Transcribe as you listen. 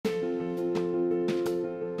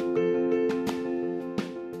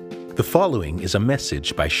The following is a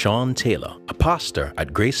message by Sean Taylor, a pastor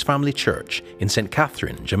at Grace Family Church in St.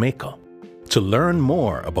 Catherine, Jamaica. To learn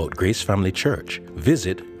more about Grace Family Church,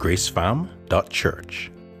 visit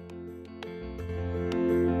gracefam.church.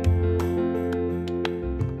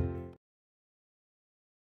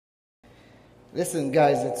 Listen,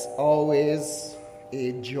 guys, it's always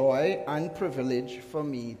a joy and privilege for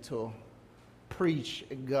me to preach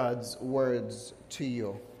God's words to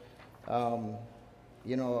you.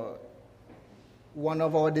 One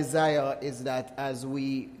of our desire is that as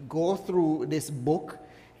we go through this book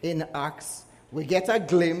in Acts, we get a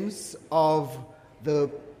glimpse of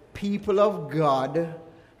the people of God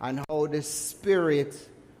and how the Spirit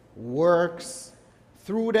works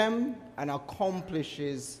through them and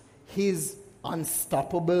accomplishes His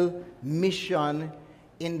unstoppable mission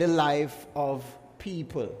in the life of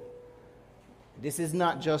people. This is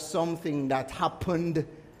not just something that happened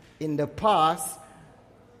in the past.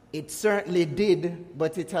 It certainly did,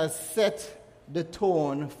 but it has set the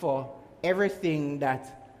tone for everything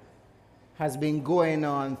that has been going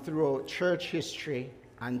on throughout church history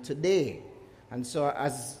and today. And so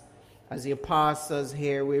as your pastors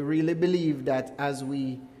here, we really believe that as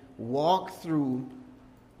we walk through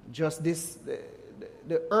just this,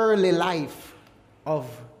 the early life of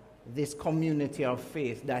this community of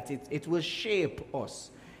faith, that it will shape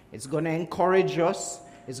us. It's going to encourage us.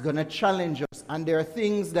 It's going to challenge us. And there are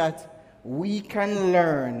things that we can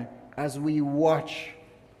learn as we watch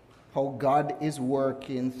how God is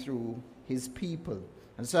working through His people.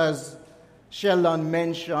 And so as Sheldon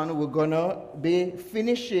mentioned, we're going to be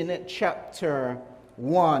finishing chapter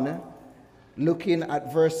 1, looking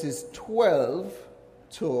at verses 12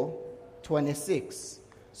 to 26.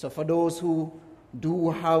 So for those who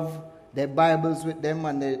do have their Bibles with them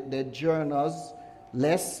and their journals,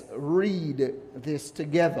 let's read this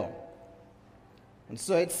together. And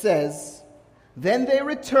so it says, "Then they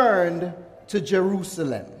returned to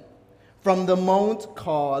Jerusalem from the mount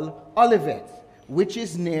called Olivet, which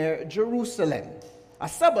is near Jerusalem, a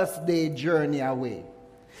Sabbath day journey away.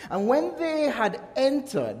 And when they had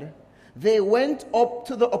entered, they went up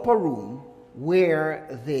to the upper room where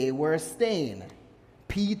they were staying.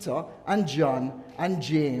 Peter and John and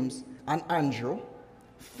James and Andrew,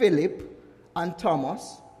 Philip and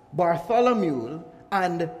Thomas, Bartholomew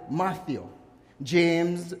and Matthew,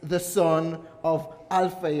 James the son of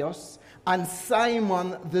Alphaeus, and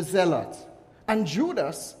Simon the Zealot, and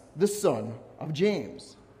Judas the son of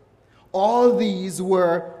James. All these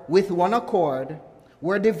were with one accord,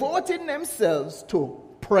 were devoting themselves to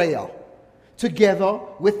prayer, together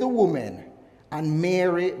with the women and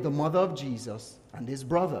Mary, the mother of Jesus, and his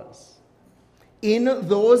brothers. In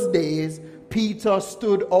those days, Peter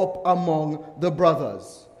stood up among the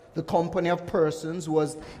brothers. The company of persons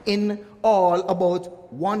was in all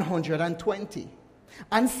about 120,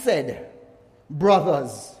 and said,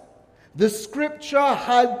 'Brothers, the scripture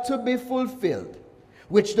had to be fulfilled,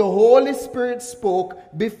 which the Holy Spirit spoke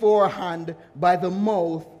beforehand by the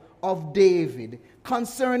mouth of David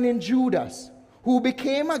concerning Judas, who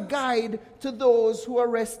became a guide to those who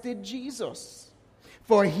arrested Jesus.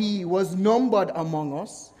 For he was numbered among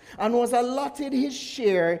us and was allotted his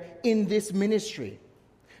share in this ministry.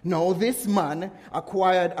 Now this man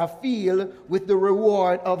acquired a field with the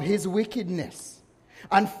reward of his wickedness,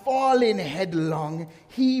 and falling headlong,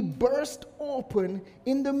 he burst open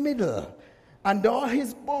in the middle, and all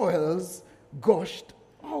his bowels gushed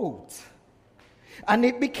out. And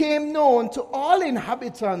it became known to all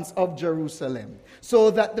inhabitants of Jerusalem,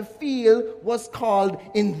 so that the field was called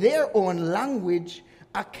in their own language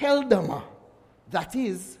Akeldama, that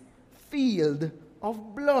is, field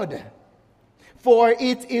of blood. For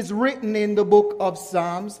it is written in the book of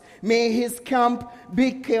Psalms, may his camp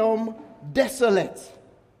become desolate,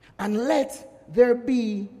 and let there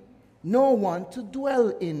be no one to dwell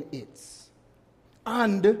in it.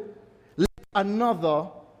 And let another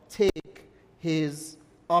take his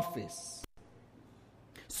office.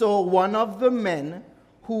 So one of the men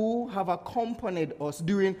who have accompanied us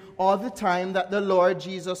during all the time that the Lord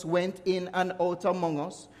Jesus went in and out among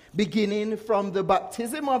us, beginning from the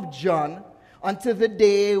baptism of John until the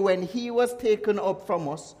day when he was taken up from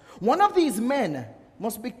us, one of these men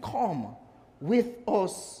must become with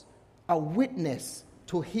us a witness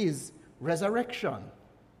to his resurrection.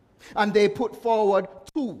 And they put forward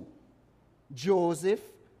two, Joseph,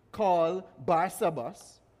 called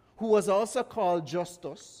Barsabbas, who was also called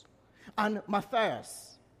Justus, and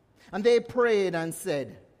Matthias. And they prayed and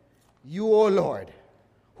said, You, O Lord,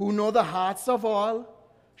 who know the hearts of all,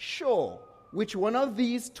 show which one of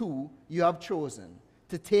these two you have chosen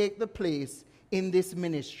to take the place in this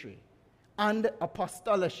ministry and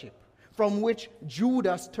apostoleship from which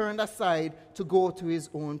Judas turned aside to go to his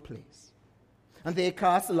own place. And they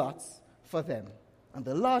cast lots for them. And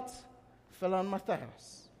the lot fell on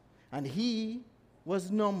Matthias, and he was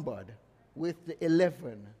numbered with the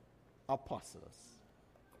 11 apostles.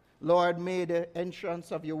 Lord, may the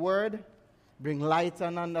entrance of your word bring light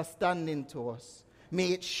and understanding to us.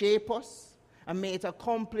 May it shape us, and may it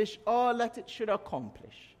accomplish all that it should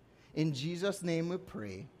accomplish. In Jesus' name we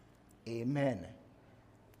pray. Amen.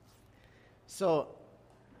 So,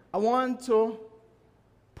 I want to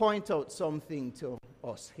point out something to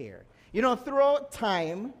us here. You know, throughout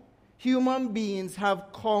time, human beings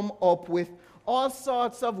have come up with all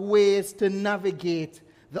sorts of ways to navigate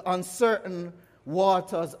the uncertain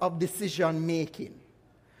waters of decision making.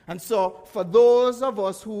 And so, for those of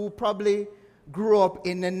us who probably grew up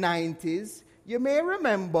in the 90s, you may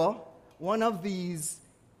remember one of these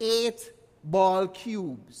 8-ball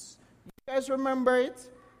cubes. You guys remember it?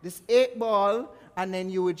 This 8-ball, and then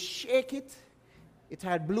you would shake it. It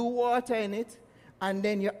had blue water in it. And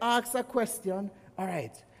then you ask a question, all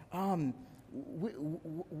right,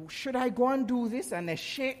 should I go and do this? And they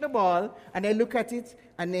shake the ball, and they look at it,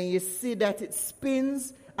 and then you see that it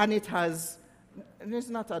spins, and it has, and it's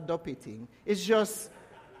not a dopey thing, it's just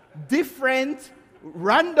different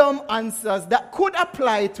random answers that could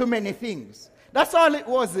apply to many things. That's all it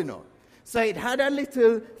was, you know. So it had a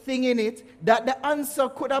little thing in it that the answer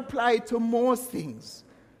could apply to most things,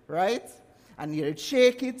 right? And you'd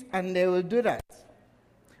shake it, and they will do that.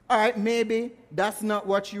 All right, maybe that's not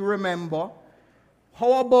what you remember.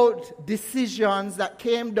 How about decisions that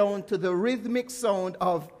came down to the rhythmic sound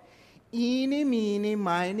of eeny, meeny,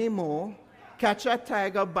 miny, mo, catch a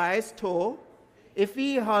tiger by his toe, if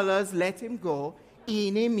he hollers, let him go,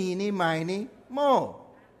 eeny, meeny, miny, mo.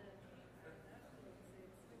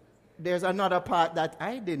 There's another part that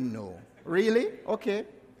I didn't know. Really? Okay.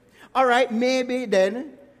 All right, maybe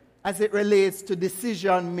then, as it relates to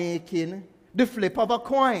decision making, the flip of a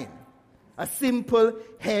coin, a simple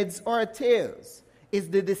heads or tails, is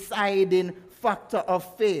the deciding factor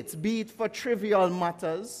of fate, be it for trivial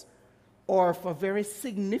matters or for very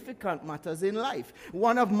significant matters in life.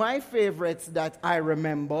 One of my favorites that I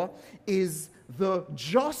remember is the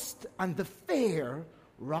just and the fair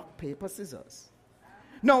rock, paper, scissors.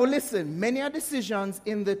 Now listen, many decisions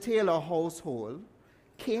in the Taylor household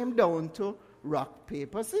came down to rock,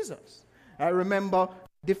 paper, scissors. I remember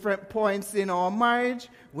different points in our marriage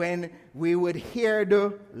when we would hear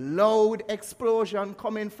the loud explosion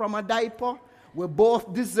coming from a diaper. We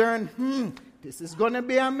both discern, this is going to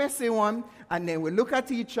be a messy one. And then we look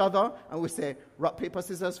at each other and we say, rock, paper,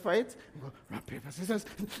 scissors for it. We go, rock, paper, scissors.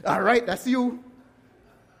 All right, that's you.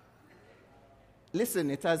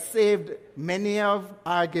 Listen, it has saved many of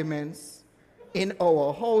arguments in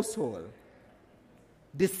our household,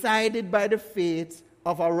 decided by the fate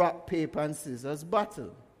of a rock, paper, and scissors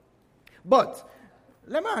battle. But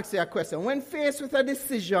let me ask you a question. When faced with a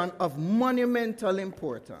decision of monumental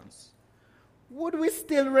importance, would we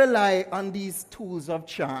still rely on these tools of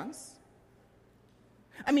chance?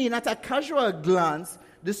 I mean, at a casual glance,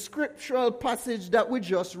 the scriptural passage that we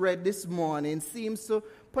just read this morning seems to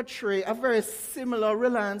portray a very similar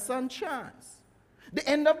reliance on chance. The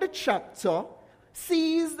end of the chapter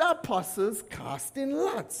sees the apostles casting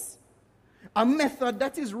lots, a method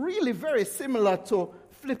that is really very similar to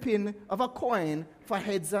flipping of a coin for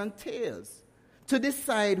heads and tails, to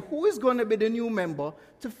decide who is going to be the new member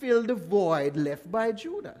to fill the void left by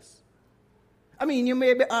Judas. I mean, you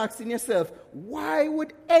may be asking yourself, why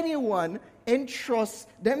would anyone entrust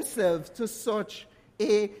themselves to such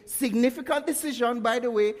a significant decision, by the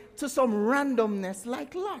way, to some randomness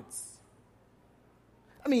like lots?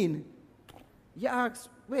 I mean, you ask,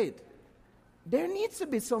 wait, there needs to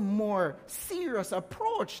be some more serious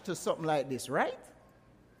approach to something like this, right?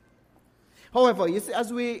 However, you see,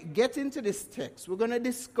 as we get into this text, we're going to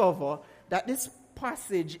discover that this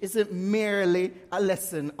passage isn't merely a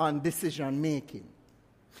lesson on decision making.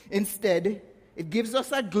 Instead, it gives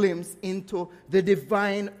us a glimpse into the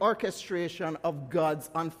divine orchestration of God's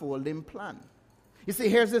unfolding plan. You see,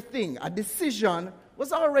 here's the thing. A decision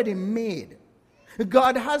was already made.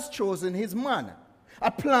 God has chosen his man.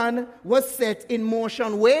 A plan was set in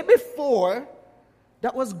motion way before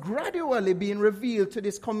that was gradually being revealed to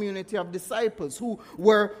this community of disciples who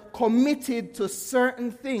were committed to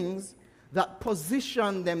certain things that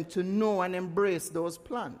positioned them to know and embrace those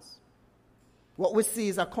plans. What we see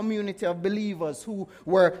is a community of believers who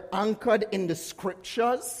were anchored in the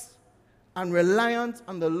scriptures and reliant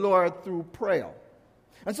on the Lord through prayer.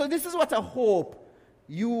 And so this is what I hope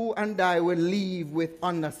you and I will leave with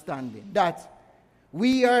understanding, that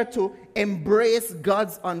We are to embrace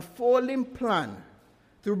God's unfolding plan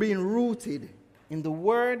through being rooted in the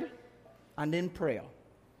Word and in prayer.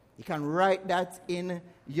 You can write that in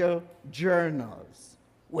your journals.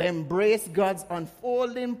 We embrace God's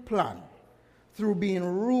unfolding plan through being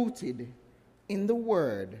rooted in the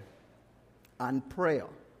Word and prayer.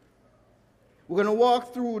 We're going to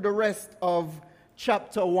walk through the rest of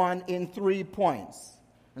chapter 1 in 3 points.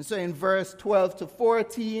 And so in verse 12 to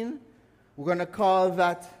 14, we're going to call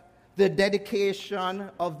that the dedication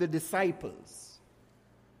of the disciples.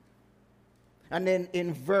 And then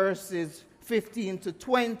in verses 15 to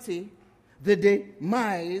 20, the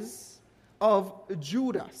demise of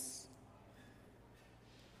Judas.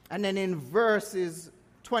 And then in verses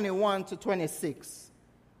 21 to 26,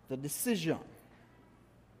 the decision.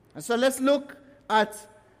 And so let's look at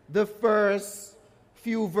the first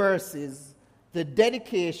few verses, the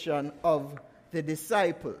dedication of the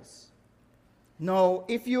disciples. Now,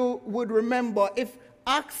 if you would remember, if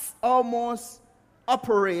Acts almost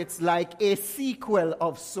operates like a sequel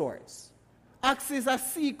of sorts. Acts is a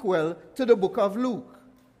sequel to the book of Luke.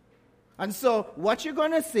 And so what you're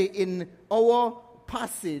going to see in our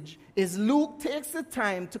passage is Luke takes the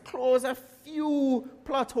time to close a few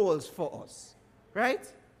plot holes for us. Right?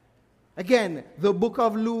 Again, the book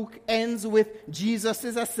of Luke ends with Jesus'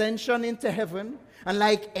 ascension into heaven. And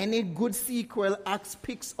like any good sequel, Acts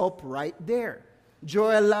picks up right there.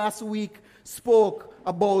 Joel last week spoke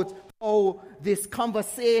about how this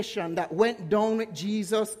conversation that went down with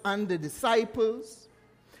Jesus and the disciples,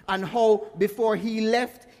 and how before he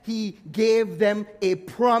left, he gave them a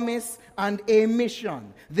promise and a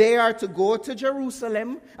mission. They are to go to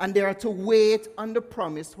Jerusalem, and they are to wait on the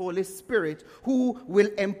promised Holy Spirit, who will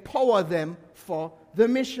empower them for the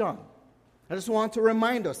mission. I just want to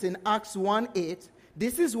remind us, in Acts 1:8,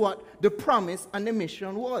 this is what the promise and the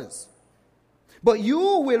mission was. But you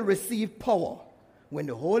will receive power when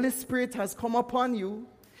the Holy Spirit has come upon you,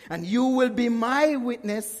 and you will be my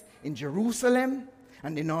witness in Jerusalem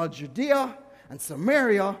and in all Judea and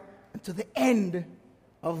Samaria and to the end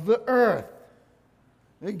of the earth.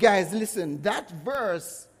 Guys, listen, that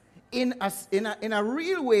verse in a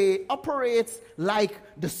real way operates like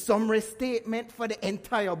the summary statement for the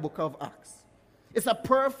entire book of Acts. It's a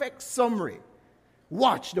perfect summary.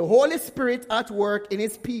 Watch the Holy Spirit at work in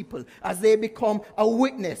his people as they become a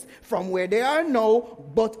witness from where they are now,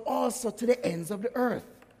 but also to the ends of the earth.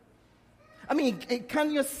 I mean, can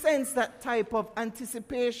you sense that type of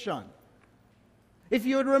anticipation? If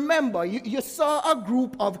you would remember, you saw a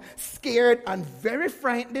group of scared and very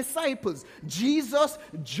frightened disciples. Jesus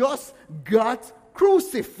just got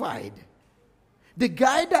crucified. The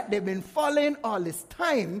guy that they've been following all this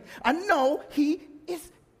time, and now he is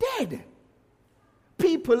dead.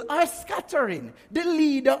 People are scattering. The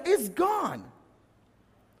leader is gone.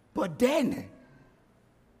 But then,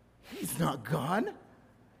 he's not gone.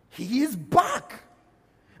 He is back.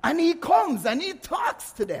 And he comes and he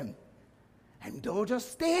talks to them. And don't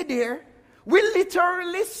just stay there. We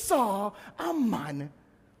literally saw a man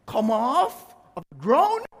come off of the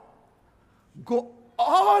ground, go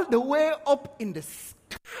all the way up in the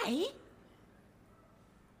sky,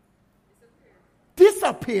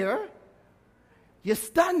 disappear. You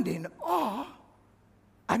stand in awe,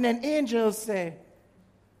 and then angels say,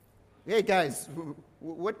 hey guys,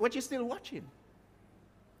 what you still watching?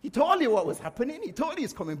 He told you what was happening. He told you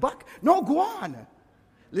he's coming back. No, go on.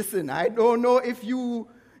 Listen, I don't know if you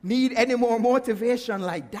need any more motivation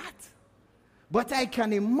like that, but I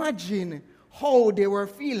can imagine how they were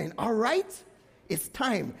feeling. All right, it's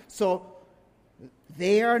time. So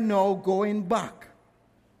they are now going back.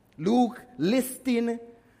 Luke listing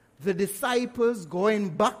the disciples going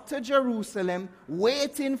back to Jerusalem,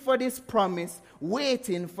 waiting for this promise,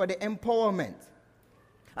 waiting for the empowerment.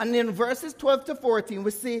 And in verses 12 to 14,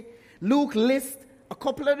 we see Luke lists a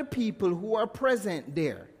couple of the people who are present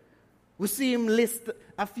there. We see him list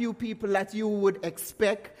a few people that you would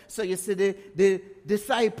expect. So you see the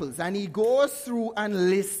disciples. And he goes through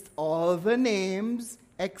and lists all the names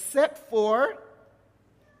except for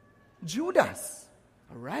Judas.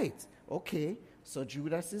 All right, okay. So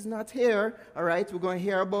Judas is not here. All right, we're going to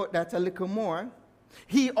hear about that a little more.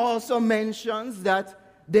 He also mentions that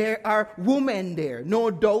there are women there.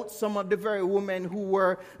 No doubt some of the very women who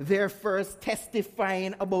were there first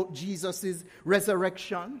testifying about Jesus'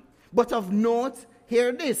 resurrection. But of note,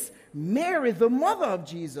 hear this, Mary, the mother of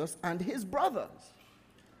Jesus, and his brothers.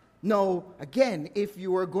 Now, again, if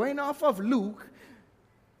you were going off of Luke,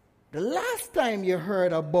 the last time you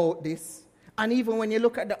heard about this, and even when you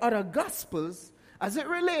look at the other Gospels, as it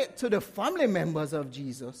relates to the family members of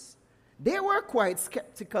Jesus, they were quite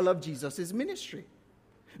skeptical of Jesus' ministry.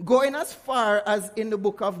 Going as far as in the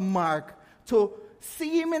book of Mark to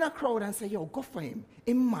see him in a crowd and say, yo, go for him.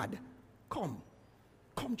 Him mad. Come,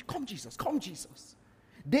 Jesus, come, Jesus.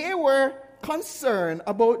 They were concerned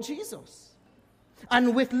about Jesus.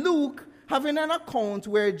 And with Luke having an account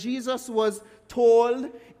where Jesus was told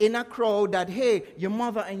in a crowd that, hey, your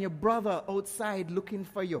mother and your brother outside looking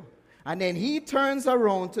for you. And then he turns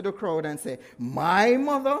around to the crowd and says, my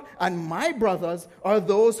mother and my brothers are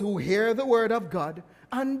those who hear the word of God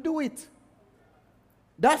and do it.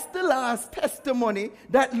 That's the last testimony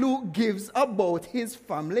that Luke gives about his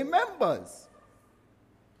family members.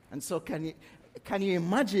 And so can you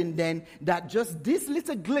imagine then that just this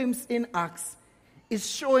little glimpse in Acts is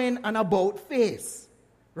showing an about face,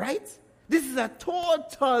 right? This is a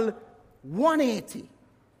total 180.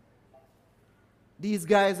 These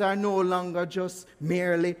guys are no longer just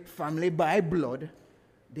merely family by blood.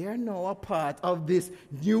 They are now a part of this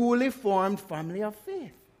newly formed family of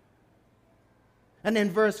faith. And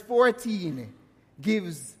then verse 14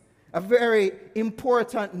 gives a very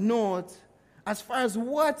important note as far as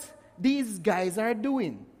what these guys are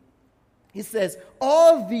doing. He says,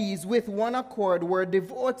 all these with one accord were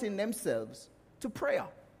devoting themselves to prayer.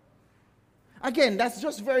 Again, that's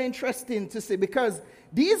just very interesting to see because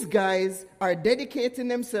these guys are dedicating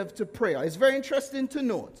themselves to prayer. It's very interesting to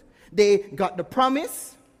note. They got the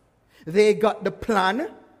promise. They got the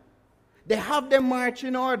plan. They have their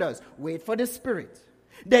marching orders. Wait for the Spirit.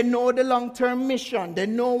 They know the long-term mission. They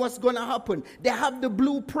know what's going to happen. They have the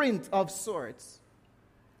blueprint of sorts.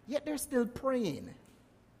 Yet they're still praying.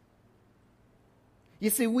 You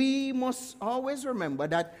see, we must always remember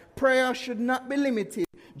that prayer should not be limited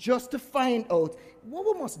just to find out what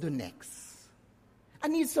we must do next. I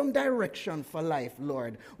need some direction for life,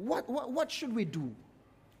 Lord. What should we do?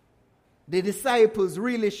 The disciples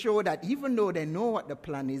really show that even though they know what the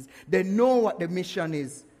plan is, they know what the mission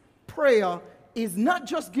is, prayer is not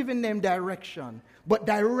just giving them direction, but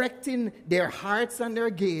directing their hearts and their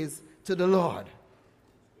gaze to the Lord.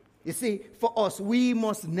 You see, for us, we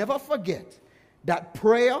must never forget that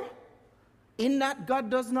prayer, in that God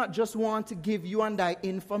does not just want to give you and I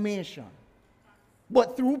information,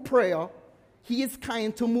 but through prayer, He is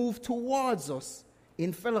kind to move towards us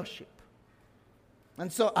in fellowship.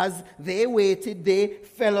 And so as they waited, they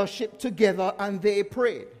fellowshiped together and they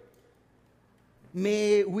prayed.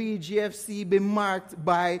 May we, GFC, be marked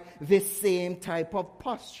by this same type of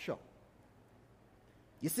posture.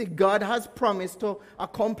 You see, God has promised to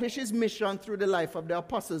accomplish His mission through the life of the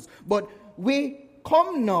apostles. But we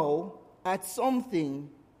come now at something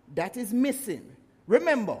that is missing.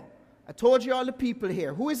 Remember, I told you all the people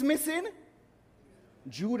here. Who is missing?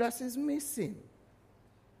 Judas is missing.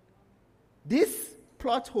 This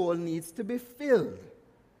plot hole needs to be filled.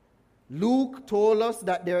 Luke told us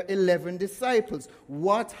that there are 11 disciples.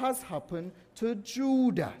 What has happened to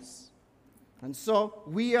Judas? And so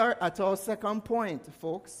we are at our second point,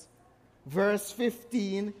 folks. Verse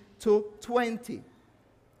 15 to 20.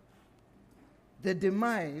 The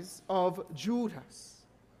demise of Judas.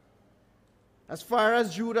 As far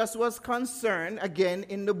as Judas was concerned, again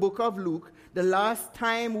in the book of Luke, the last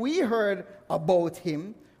time we heard about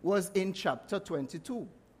him was in chapter 22.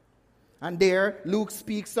 And there Luke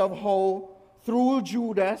speaks of how through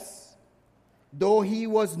Judas, though he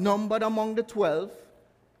was numbered among the 12,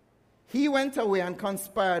 he went away and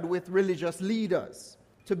conspired with religious leaders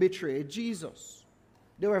to betray Jesus.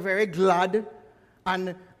 They were very glad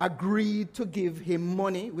and agreed to give him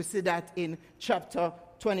money. We see that in chapter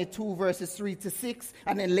 22, verses 3 to 6.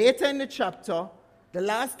 And then later in the chapter, the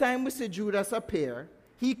last time we see Judas appear,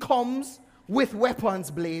 he comes with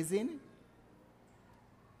weapons blazing.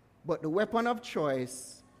 But the weapon of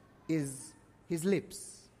choice is his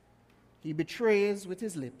lips. He betrays with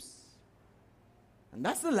his lips. And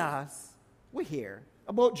that's the last we hear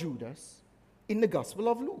about Judas in the Gospel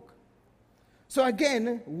of Luke. So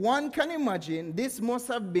again, one can imagine this must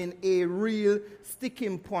have been a real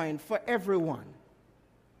sticking point for everyone.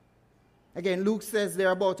 Again, Luke says there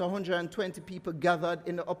are about 120 people gathered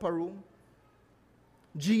in the upper room.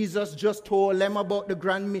 Jesus just told them about the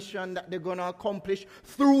grand mission that they're going to accomplish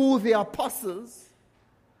through the apostles.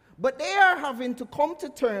 But they are having to come to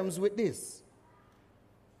terms with this.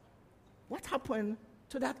 What happened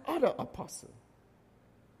to that other apostle?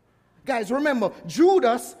 Guys, remember,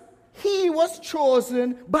 Judas, he was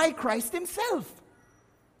chosen by Christ himself.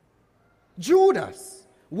 Judas,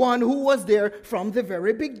 one who was there from the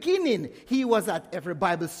very beginning. He was at every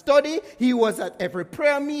Bible study. He was at every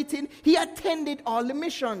prayer meeting. He attended all the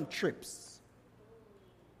mission trips.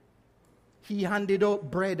 He handed out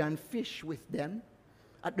bread and fish with them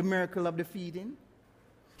at the miracle of the feeding.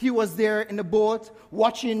 He was there in the boat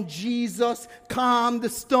watching Jesus calm the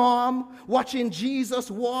storm, watching Jesus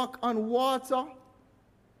walk on water.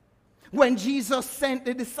 When Jesus sent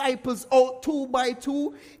the disciples out 2 by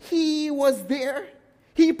 2, he was there.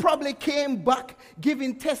 He probably came back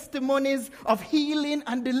giving testimonies of healing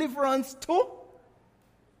and deliverance too.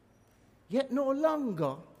 Yet no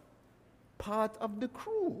longer part of the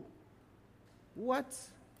crew. What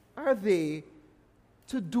are they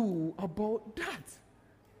to do about that?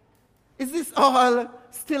 Is this all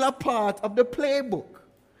still a part of the playbook?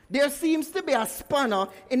 There seems to be a spanner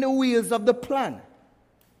in the wheels of the plan.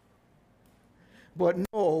 But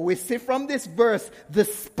no, we see from this verse, the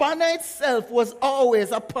spanner itself was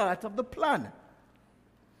always a part of the plan.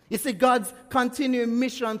 You see, God's continuing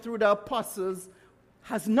mission through the apostles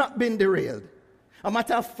has not been derailed. A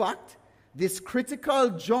matter of fact, this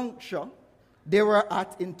critical juncture they were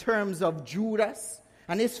at in terms of Judas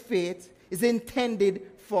and his fate is intended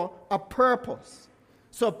for a purpose.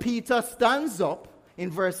 So Peter stands up in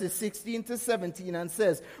verses 16 to 17 and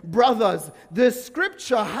says, "Brothers, the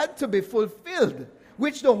scripture had to be fulfilled,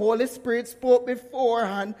 which the Holy Spirit spoke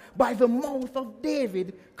beforehand by the mouth of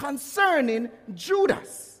David concerning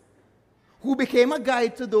Judas, who became a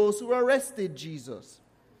guide to those who arrested Jesus.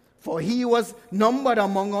 For he was numbered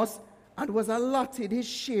among us and was allotted his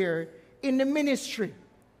share in the ministry."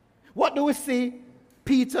 What do we see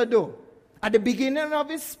Peter do? At the beginning of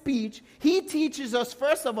his speech, he teaches us,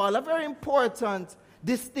 first of all, a very important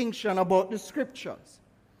distinction about the scriptures.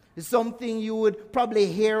 It's something you would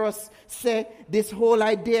probably hear us say, this whole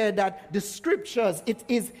idea that the scriptures, it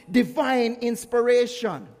is divine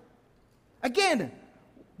inspiration. Again,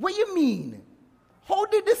 what do you mean? How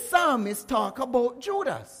did the psalmist talk about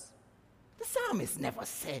Judas? The psalmist never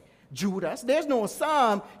said Judas. There's no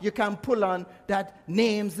psalm you can pull on that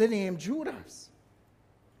names the name Judas.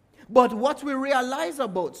 But what we realize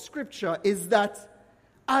about scripture is that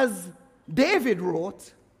as David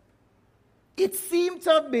wrote, it seemed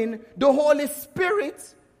to have been the Holy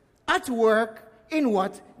Spirit at work in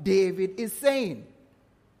what David is saying.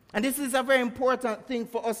 And this is a very important thing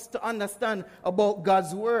for us to understand about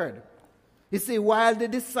God's word. You see, while the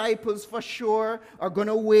disciples for sure are going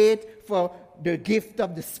to wait for the gift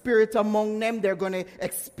of the Spirit among them, they're going to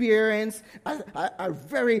experience a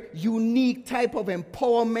very unique type of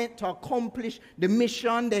empowerment to accomplish the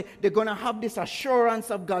mission. They're going to have this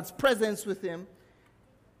assurance of God's presence with him.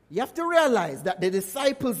 You have to realize that the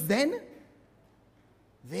disciples then,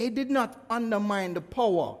 they did not undermine the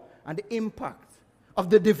power and the impact of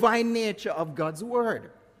the divine nature of God's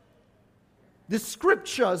word. The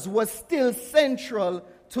scriptures was still central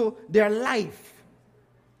to their life.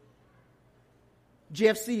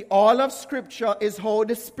 GFC, all of scripture is how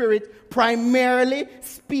the Spirit primarily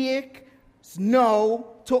speaks now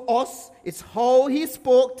to us. It's how he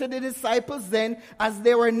spoke to the disciples then as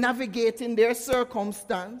they were navigating their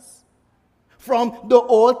circumstance. From the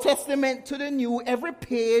Old Testament to the New, every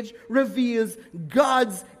page reveals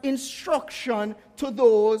God's instruction to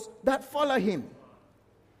those that follow him.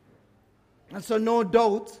 And so no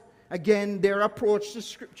doubt, again, their approach to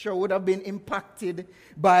scripture would have been impacted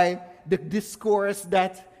by the discourse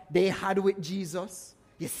that they had with Jesus.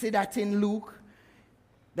 You see that in Luke.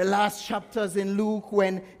 The last chapters in Luke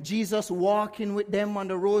when Jesus walking with them on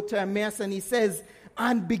the road to Emmaus, and he says,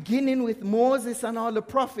 and beginning with Moses and all the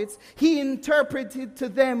prophets, he interpreted to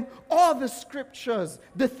them all the scriptures,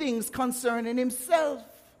 the things concerning himself.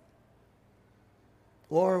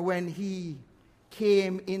 Or when he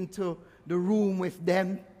came into the room with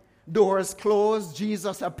them, doors closed,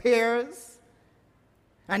 Jesus appears,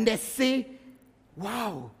 and they say,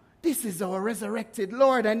 wow, this is our resurrected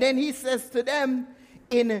Lord. And then he says to them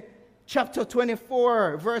in chapter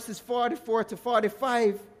 24, verses 44 to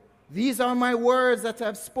 45, these are my words that I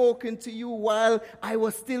have spoken to you while I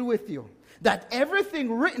was still with you, that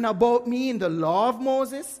everything written about me in the law of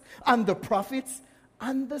Moses and the prophets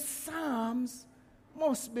and the Psalms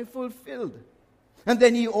must be fulfilled. And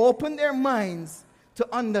then he opened their minds to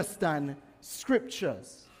understand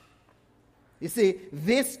scriptures. You see,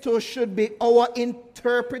 this too should be our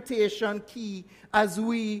interpretation key as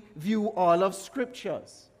we view all of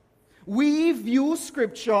scriptures. We view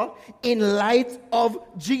scripture in light of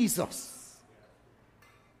Jesus.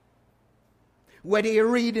 Whether you're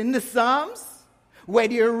reading the Psalms,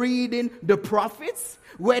 whether you're reading the prophets,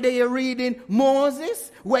 whether you're reading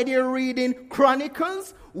Moses, whether you're reading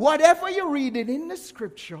Chronicles, whatever you're reading in the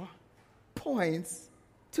scripture points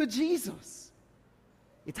to Jesus.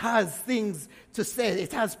 It has things to say.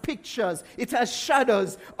 It has pictures. It has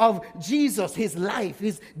shadows of Jesus, his life,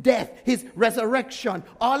 his death, his resurrection,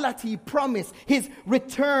 all that he promised, his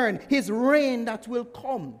return, his reign that will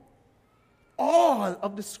come. All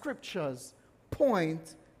of the scriptures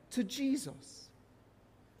point to Jesus.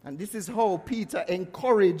 And this is how Peter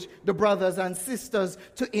encouraged the brothers and sisters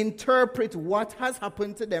to interpret what has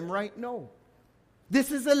happened to them right now. This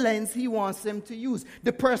is the lens he wants them to use,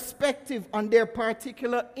 the perspective on their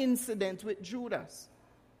particular incident with Judas.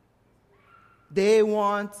 They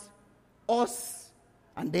want us,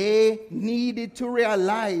 and they needed to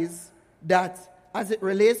realize that as it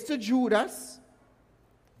relates to Judas,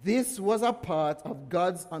 this was a part of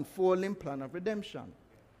God's unfolding plan of redemption.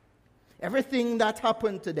 Everything that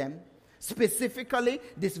happened to them, specifically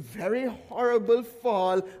this very horrible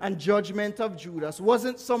fall and judgment of Judas,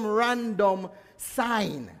 wasn't some random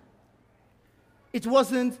sign. It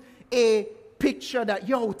wasn't a picture that,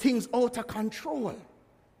 things out of control.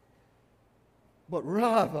 But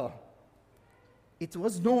rather, it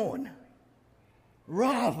was known.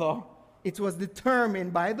 Rather, it was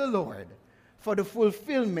determined by the Lord for the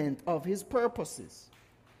fulfillment of his purposes.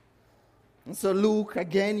 And so Luke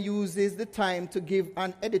again uses the time to give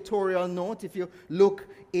an editorial note. If you look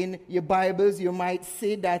in your Bibles, you might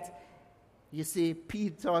see that you see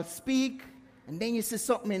Peter speak, and then you see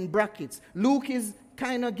something in brackets. Luke is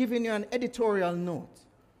kind of giving you an editorial note.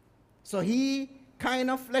 So he kind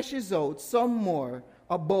of fleshes out some more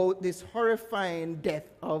about this horrifying death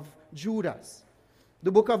of Judas.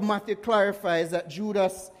 The book of Matthew clarifies that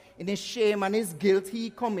Judas, in his shame and his guilt,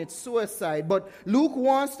 he commits suicide. But Luke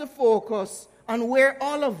wants to focus on where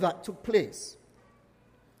all of that took place.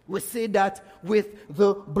 We see that with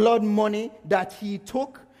the blood money that he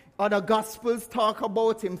took. Other gospels talk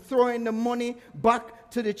about him throwing the money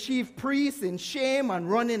back to the chief priests in shame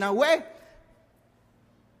and running away.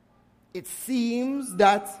 It seems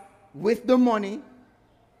that with the money,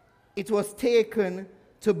 it was taken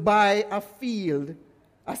to buy a field,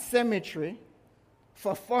 a cemetery,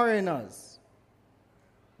 for foreigners.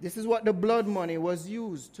 This is what the blood money was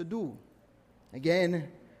used to do. Again,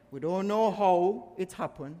 we don't know how it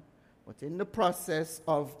happened, but in the process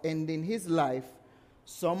of ending his life,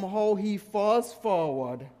 somehow he falls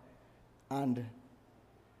forward and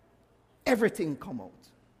everything come out.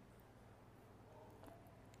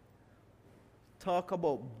 Talk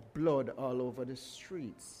about blood all over the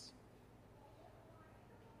streets.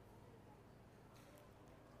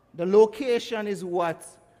 The location is what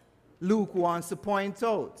Luke wants to point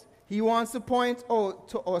out. He wants to point out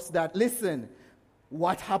to us that, listen,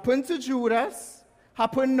 what happened to Judas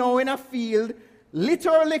happened now in a field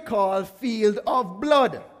literally called Field of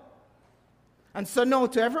Blood. And so now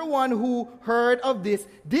to everyone who heard of this,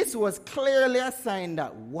 this was clearly a sign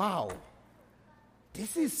that, wow,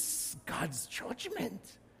 this is God's judgment.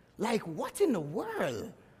 Like, what in the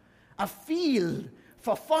world? A field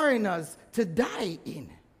for foreigners to die in.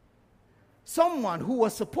 Someone who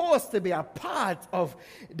was supposed to be a part of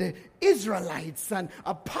the Israelites and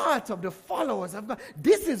a part of the followers of God.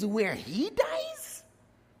 This is where he dies?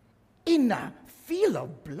 In a field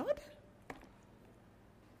of blood?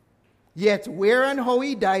 Yet where and how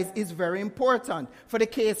he dies is very important for the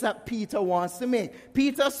case that Peter wants to make.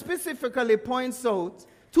 Peter specifically points out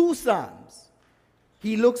two Psalms.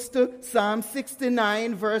 He looks to Psalm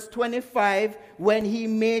 69 verse 25 when he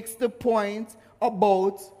makes the point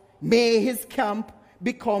about may his camp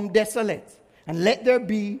become desolate, and let there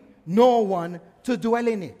be no one to dwell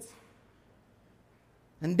in it.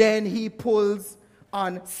 And then he pulls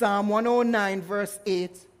on Psalm 109 verse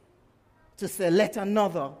 8 to say, let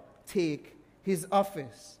another take his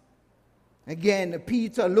office. Again,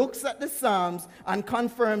 Peter looks at the Psalms and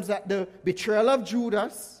confirms that the betrayal of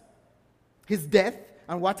Judas, his death,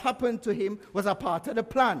 and what happened to him was a part of the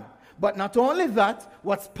plan. But not only that,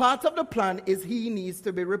 what's part of the plan is he needs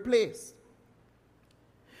to be replaced.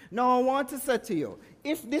 Now I want to say to you,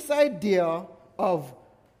 if this idea of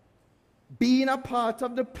being a part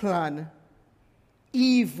of the plan,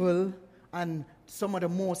 evil, and some of the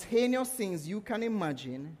most heinous things you can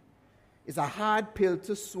imagine, is a hard pill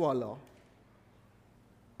to swallow,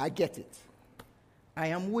 I get it. I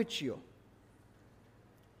am with you.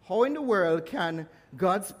 How in the world can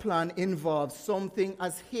God's plan involve something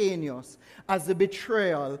as heinous as the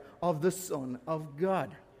betrayal of the Son of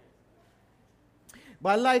God? But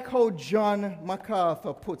I like how John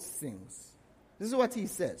MacArthur puts things. This is what he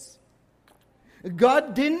says.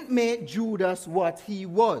 God didn't make Judas what he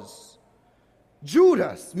was.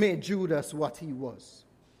 Judas made Judas what he was.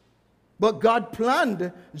 But God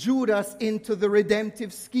planned Judas into the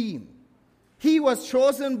redemptive scheme. He was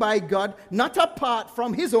chosen by God, not apart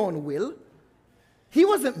from his own will. He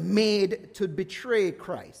wasn't made to betray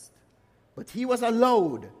Christ, but he was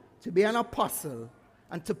allowed to be an apostle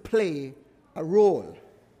and to play a role.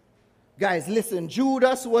 Guys, listen,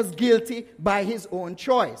 Judas was guilty by his own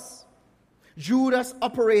choice. Judas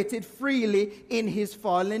operated freely in his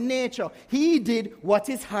fallen nature. He did what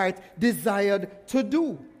his heart desired to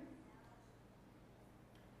do.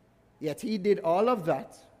 Yet he did all of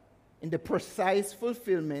that in the precise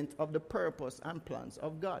fulfillment of the purpose and plans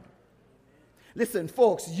of God. Listen,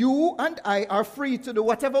 folks, you and I are free to do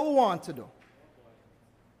whatever we want to do.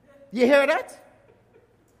 You hear that?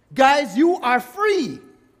 Guys, you are free.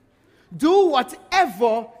 Do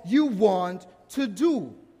whatever you want to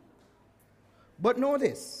do. But know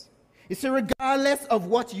this. You see, regardless of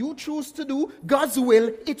what you choose to do, God's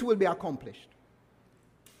will, it will be accomplished.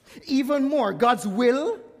 Even more, God's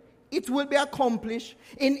will, it will be accomplished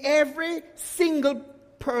in every single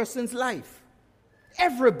person's life.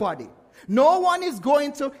 Everybody. No one is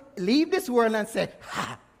going to leave this world and say,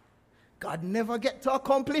 God never get to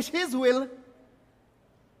accomplish his will.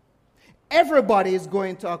 Everybody is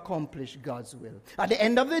going to accomplish God's will. At the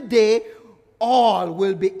end of the day, all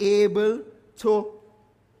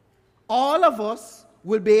of us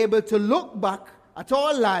will be able to look back at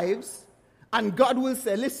our lives, and God will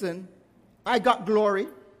say, listen, I got glory.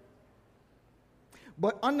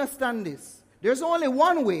 But understand this, there's only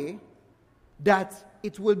one way that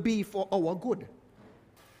it will be for our good.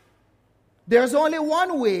 There's only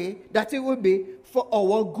one way that it will be for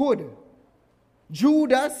our good.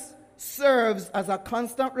 Judas serves as a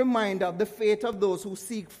constant reminder of the fate of those who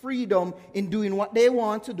seek freedom in doing what they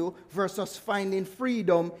want to do versus finding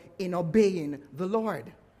freedom in obeying the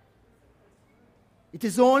Lord. It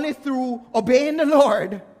is only through obeying the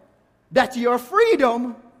Lord that your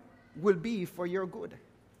freedom will be for your good.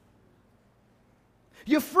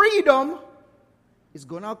 Your freedom is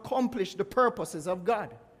going to accomplish the purposes of God.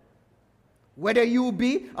 Whether you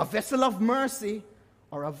be a vessel of mercy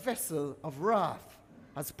or a vessel of wrath,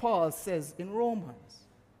 as Paul says in Romans.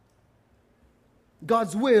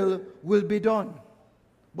 God's will be done.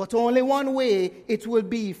 But only one way it will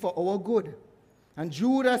be for our good. And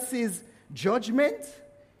Judas's judgment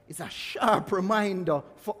is a sharp reminder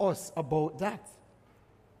for us about that.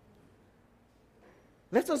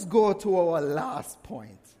 Let us go to our last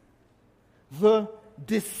point. The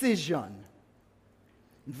decision.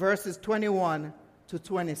 Verses 21 to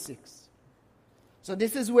 26. So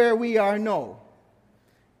this is where we are now.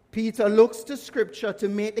 Peter looks to Scripture to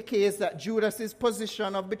make the case that Judas's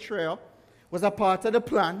position of betrayal was a part of the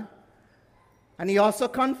plan. And he also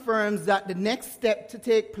confirms that the next step to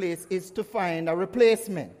take place is to find a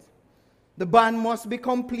replacement. The band must be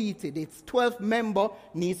completed. Its 12th member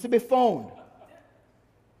needs to be found.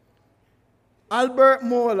 Albert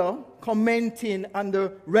Mohler, commenting on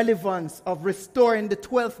the relevance of restoring the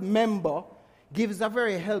 12th member, gives a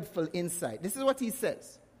very helpful insight. This is what he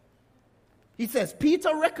says. He says,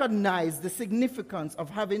 Peter recognized the significance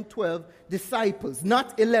of having 12 disciples,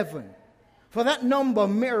 not 11. For that number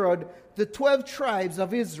mirrored the 12 tribes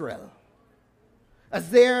of Israel.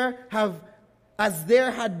 As there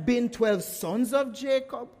had been 12 sons of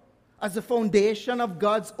Jacob, as the foundation of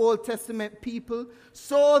God's Old Testament people,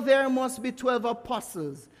 so there must be 12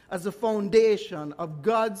 apostles as the foundation of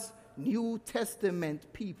God's New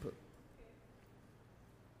Testament people.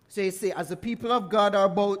 So you see, as the people of God are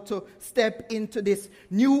about to step into this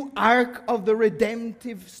new arc of the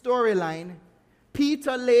redemptive storyline,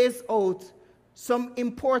 Peter lays out some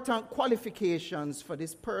important qualifications for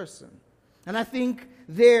this person. And I think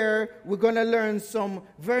there we're going to learn some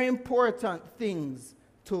very important things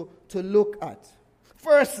to look at.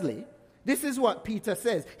 Firstly, this is what Peter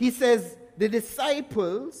says. He says the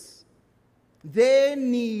disciples, they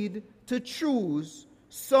need to choose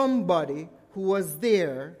somebody who was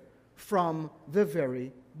there from the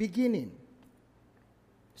very beginning.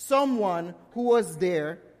 Someone who was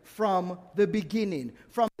there from the beginning.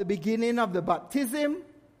 From the beginning of the baptism,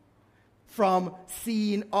 from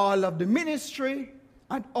seeing all of the ministry,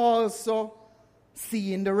 and also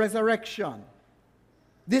seeing the resurrection.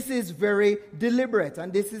 This is very deliberate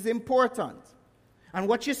and this is important. And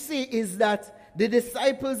what you see is that the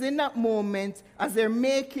disciples in that moment, as they're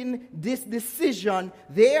making this decision,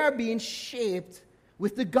 they are being shaped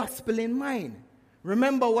with the gospel in mind.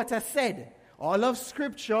 Remember what I said. All of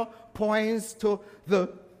Scripture points to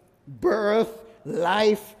the birth,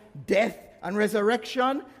 life, death, and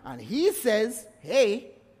resurrection. And he says,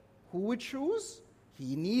 hey, who would choose?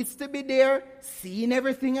 He needs to be there, seeing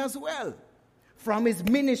everything as well. From his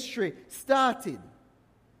ministry started.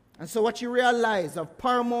 And so what you realize of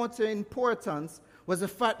paramount importance was the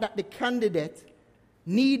fact that the candidate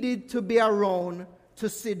needed to be around to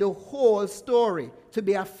see the whole story, to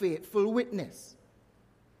be a faithful witness.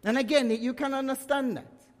 And again, you can understand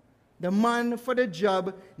that. The man for the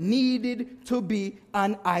job needed to be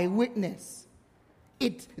an eyewitness.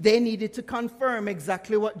 They needed to confirm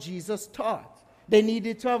exactly what Jesus taught. They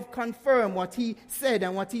needed to have confirmed what he said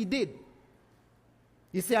and what he did.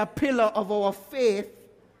 You see, a pillar of our faith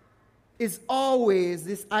is always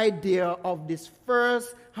this idea of this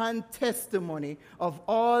first-hand testimony of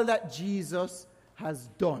all that Jesus has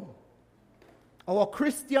done. Our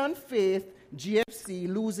Christian faith, GFC,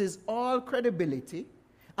 loses all credibility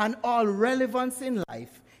and all relevance in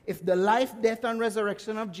life if the life, death, and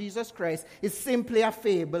resurrection of Jesus Christ is simply a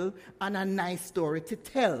fable and a nice story to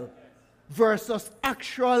tell versus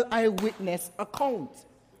actual eyewitness account.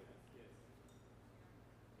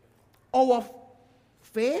 Our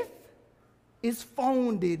faith is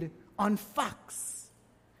founded on facts.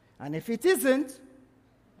 And if it isn't,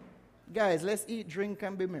 guys, let's eat, drink,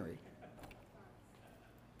 and be merry.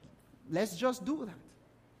 Let's just do that.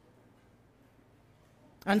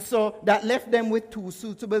 And so that left them with two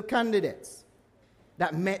suitable candidates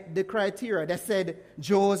that met the criteria. They said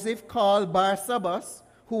Joseph, called Barsabbas,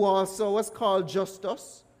 who also was called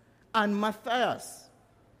Justus, and Matthias.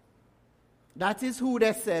 That is who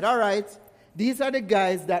they said, all right, these are the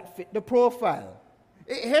guys that fit the profile.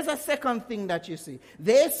 Here's a second thing that you see.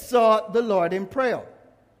 They sought the Lord in prayer.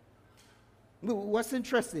 What's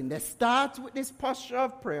interesting, they start with this posture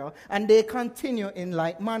of prayer and they continue in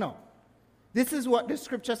like manner. This is what the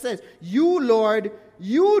scripture says. You, Lord,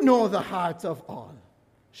 you know the heart of all.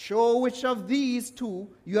 Show which of these two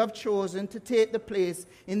you have chosen to take the place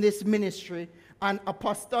in this ministry and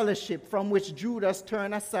apostoleship from which Judas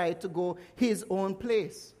turned aside to go his own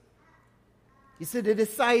place. You see, the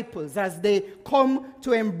disciples, as they come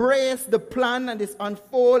to embrace the plan and this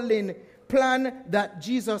unfolding plan that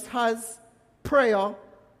Jesus has, prayer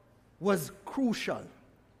was crucial.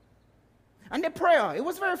 And the prayer, it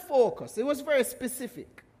was very focused. It was very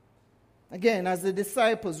specific. Again, as the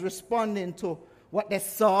disciples responding to what they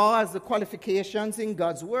saw as the qualifications in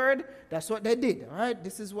God's word, that's what they did. All right,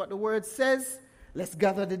 this is what the word says. Let's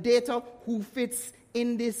gather the data. Who fits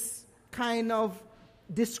in this kind of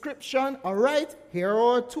description? All right, here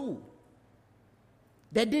are two.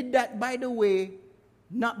 They did that, by the way,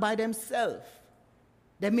 not by themselves.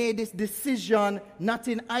 They made this decision not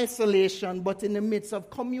in isolation, but in the midst of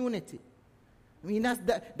community. I mean,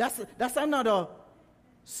 that's another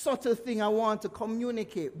subtle thing I want to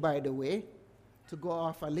communicate, by the way, to go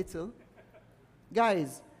off a little.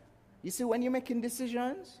 Guys, you see, when you're making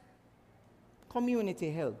decisions,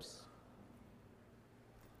 community helps.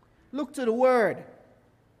 Look to the word.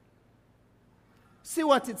 See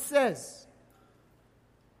what it says.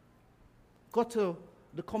 Go to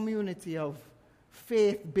the community of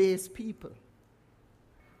faith-based people.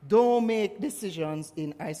 Don't make decisions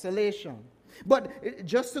in isolation. But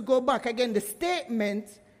just to go back again, the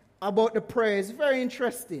statement about the prayer is very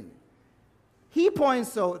interesting. He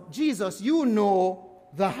points out, Jesus, you know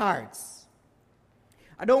the hearts.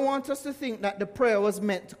 I don't want us to think that the prayer was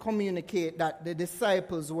meant to communicate that the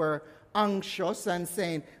disciples were anxious and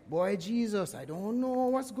saying, boy, Jesus, I don't know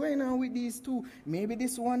what's going on with these two. Maybe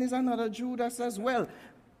this one is another Judas as well.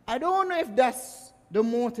 I don't know if that's the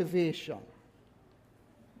motivation.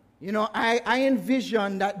 You know, I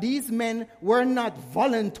envision that these men were not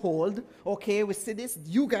voluntold. Okay, we see this.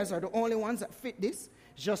 You guys are the only ones that fit this.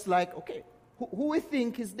 Just like, okay, who we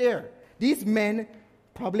think is there? These men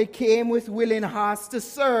probably came with willing hearts to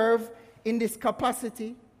serve in this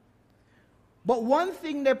capacity. But one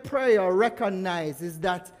thing the prayer recognizes is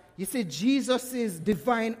that, you see, Jesus'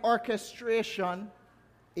 divine orchestration,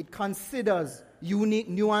 it considers unique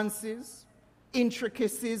nuances,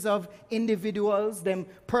 intricacies of individuals, them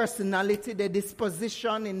personality, their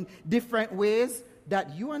disposition in different ways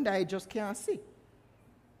that you and I just can't see.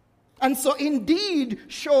 And so indeed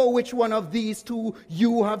show which one of these two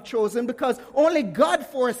you have chosen, because only God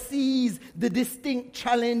foresees the distinct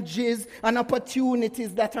challenges and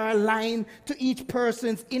opportunities that are aligned to each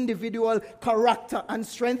person's individual character and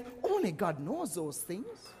strength. Only God knows those things.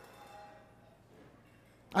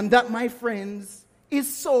 And that, my friends,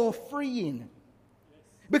 is so freeing.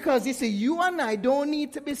 Because you see, you and I don't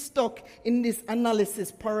need to be stuck in this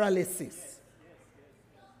analysis paralysis.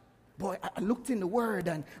 Boy, I looked in the word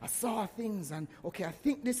and I saw things and, okay, I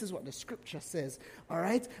think this is what the scripture says. All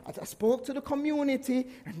right, I spoke to the community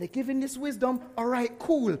and they're giving this wisdom. All right,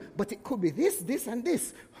 cool, but it could be this, this, and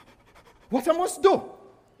this. What I must do?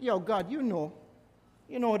 Yo, God, you know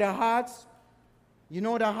the hearts. You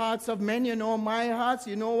know the hearts of men, you know my hearts,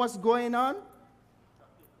 you know what's going on.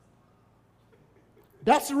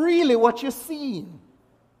 That's really what you're seeing.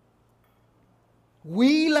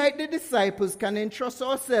 We, like the disciples, can entrust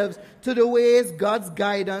ourselves to the ways God's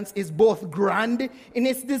guidance is both grand in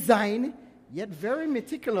its design, yet very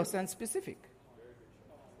meticulous and specific.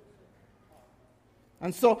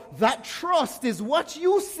 And so that trust is what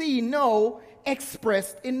you see now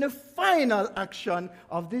expressed in the final action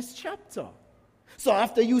of this chapter. So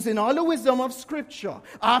after using all the wisdom of Scripture,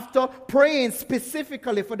 after praying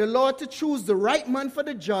specifically for the Lord to choose the right man for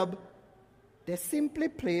the job, they simply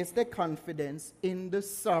place their confidence in the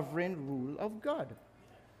sovereign rule of God.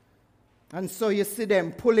 And so you see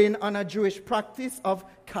them pulling on a Jewish practice of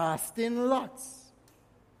casting lots,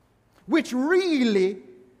 which really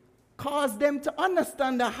caused them to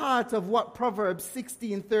understand the heart of what Proverbs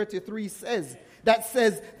 16:33 says. That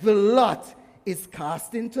says, the lot is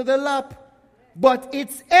cast into the lap, but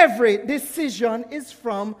its every decision is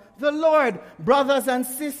from the Lord. Brothers and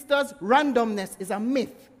sisters, randomness is a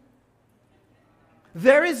myth.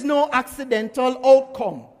 There is no accidental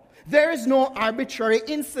outcome. There is no arbitrary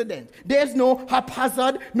incident. There's no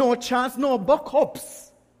haphazard, no chance, no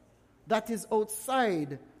buck-ups. That is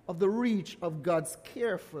outside of the reach of God's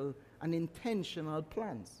careful and intentional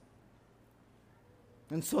plans.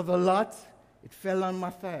 And so the lot, it fell on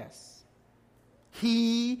Matthias.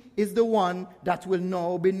 He is the one that will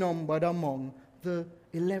now be numbered among the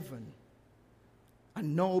 11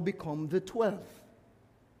 and now become the 12.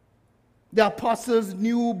 The apostles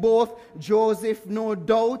knew both Joseph, no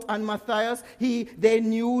doubt, and Matthias. They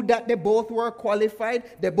knew that they both were qualified.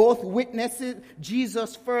 They both witnessed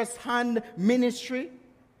Jesus' first-hand ministry.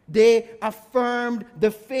 They affirmed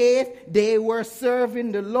the faith. They were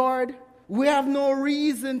serving the Lord. We have no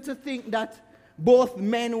reason to think that both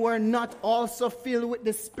men were not also filled with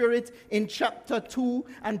the Spirit in chapter 2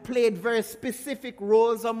 and played very specific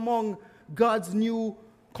roles among God's new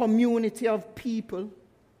community of people.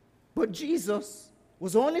 But Jesus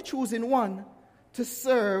was only choosing one to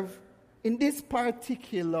serve in this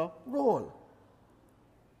particular role.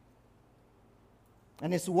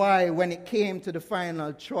 And it's why when it came to the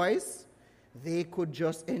final choice, they could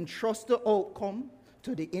just entrust the outcome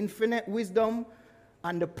to the infinite wisdom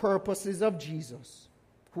and the purposes of Jesus,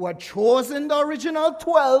 who had chosen the original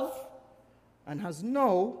 12 and has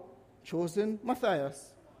now chosen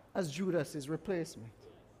Matthias as Judas's replacement.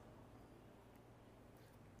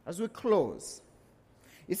 As we close,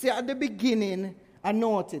 you see, at the beginning, I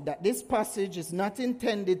noted that this passage is not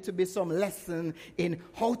intended to be some lesson in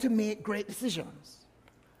how to make great decisions.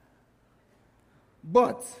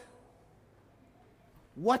 But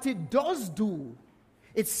what it does do,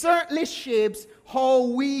 it certainly shapes how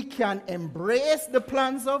we can embrace the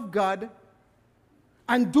plans of God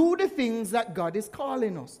and do the things that God is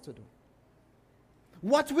calling us to do.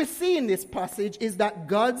 What we see in this passage is that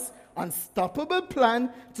God's unstoppable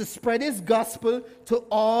plan to spread his gospel to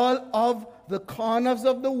all of the corners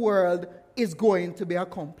of the world is going to be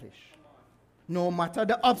accomplished. No matter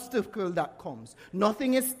the obstacle that comes,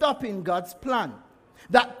 nothing is stopping God's plan.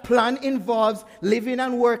 That plan involves living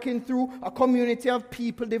and working through a community of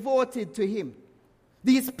people devoted to him.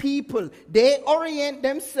 These people, they orient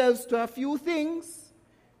themselves to a few things: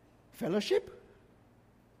 fellowship,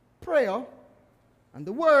 prayer, and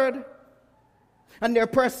the word. And their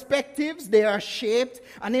perspectives, they are shaped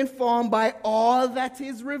and informed by all that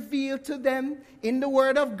is revealed to them in the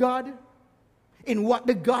Word of God, in what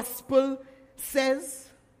the gospel says.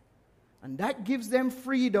 And that gives them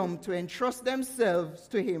freedom to entrust themselves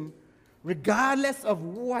to him, regardless of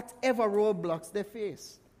whatever roadblocks they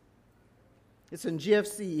face. Listen,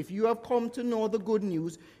 GFC, if you have come to know the good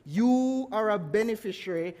news, you are a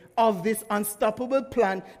beneficiary of this unstoppable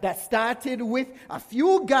plan that started with a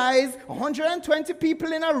few guys, 120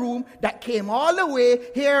 people in a room, that came all the way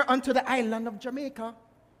here onto the island of Jamaica.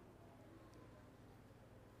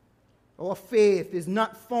 Our faith is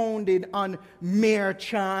not founded on mere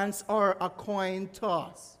chance or a coin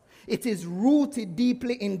toss. It is rooted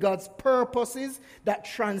deeply in God's purposes that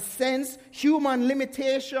transcends human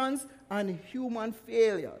limitations and human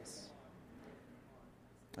failures.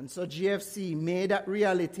 And so GFC, may that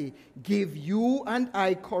reality give you and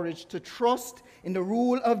I courage to trust in the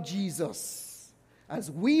rule of Jesus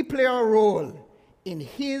as we play our role in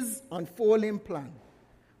his unfolding plan,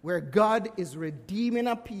 where God is redeeming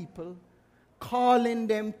a people, calling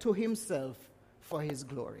them to himself for his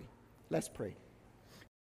glory. Let's pray.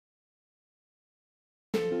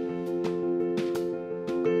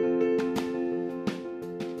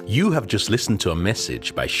 You have just listened to a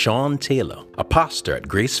message by Sean Taylor, a pastor at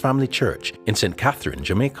Grace Family Church in St. Catherine,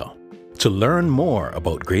 Jamaica. To learn more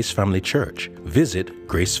about Grace Family Church, visit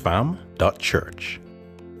gracefam.church.